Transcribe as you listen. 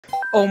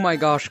Oh my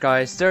gosh,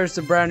 guys, there's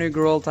a brand new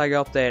Gorilla Tag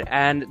update,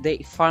 and they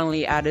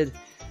finally added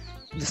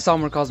the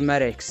summer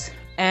cosmetics.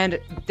 And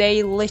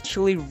they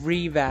literally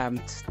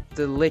revamped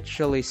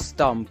the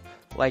stump,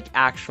 like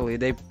actually,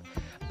 they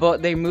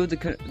moved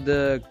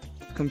the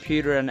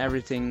computer and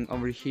everything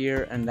over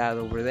here and that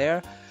over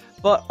there.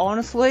 But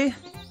honestly,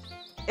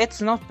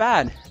 it's not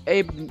bad.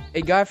 A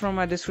guy from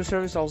my Discord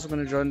server is also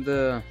gonna join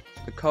the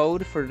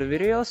code for the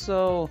video,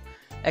 so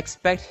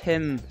expect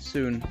him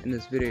soon in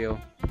this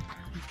video.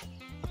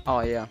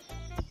 Oh yeah.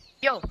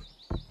 Yo.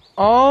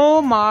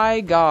 Oh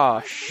my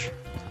gosh.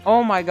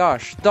 Oh my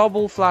gosh.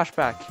 Double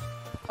flashback.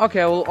 Okay,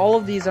 well all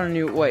of these are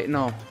new. Wait,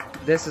 no.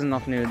 This is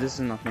not new. This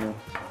is not new.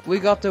 We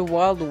got the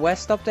Wild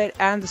West update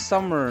and the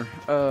summer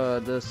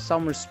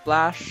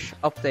splash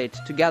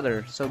update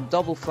together. So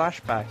double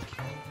flashback.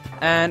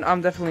 And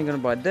I'm definitely gonna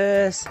buy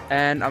this,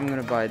 and I'm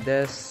gonna buy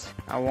this.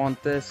 I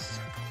want this.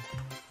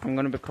 I'm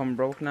gonna become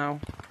broke now.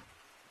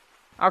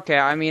 Okay,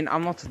 I mean,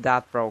 I'm not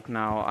that broke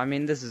now. I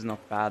mean, this is not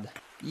bad.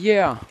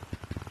 Yeah,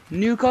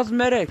 new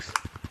cosmetics.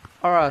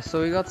 Alright,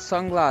 so we got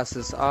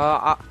sunglasses.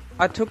 I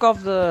took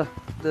off the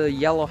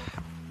yellow.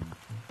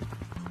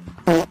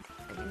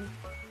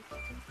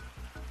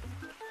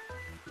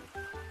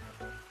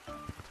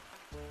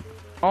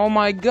 Oh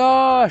my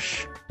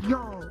gosh!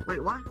 Yo,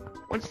 wait, what?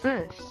 What's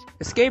this?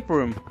 Escape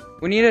room.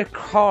 We need a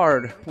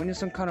card. We need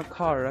some kind of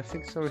card. I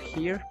think it's over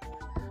here.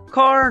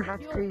 Card!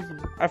 That's crazy.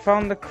 I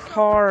found the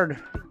card.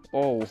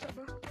 Oh.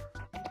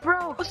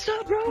 Bro, what's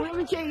up, bro?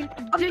 I'm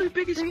the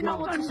biggest fan.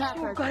 I'm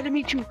so glad to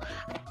meet you.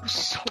 I'm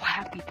so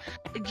happy.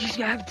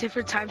 I have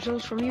different time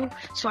zones from you,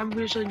 so I'm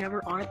usually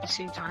never on at the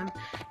same time.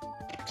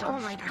 So oh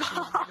my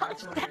god.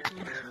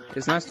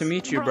 It's nice to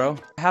meet you, bro.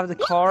 I have the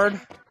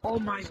card. Oh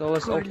my god. So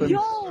let's open.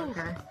 Yo!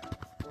 Okay.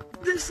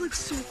 This looks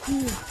so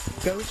cool.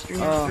 Ghost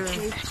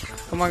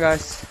come on,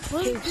 guys.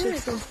 What is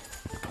this?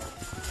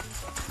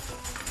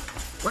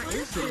 What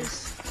is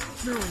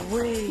this? No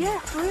way. Yeah,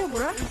 for real,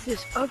 bro. What is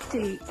this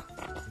update?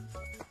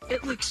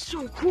 It looks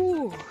so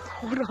cool.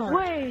 Hold on.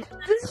 Wait,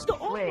 this is the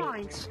old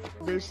lines.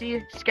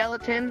 Lucy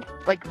skeleton,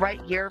 like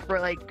right here for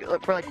like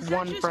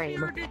one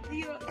frame.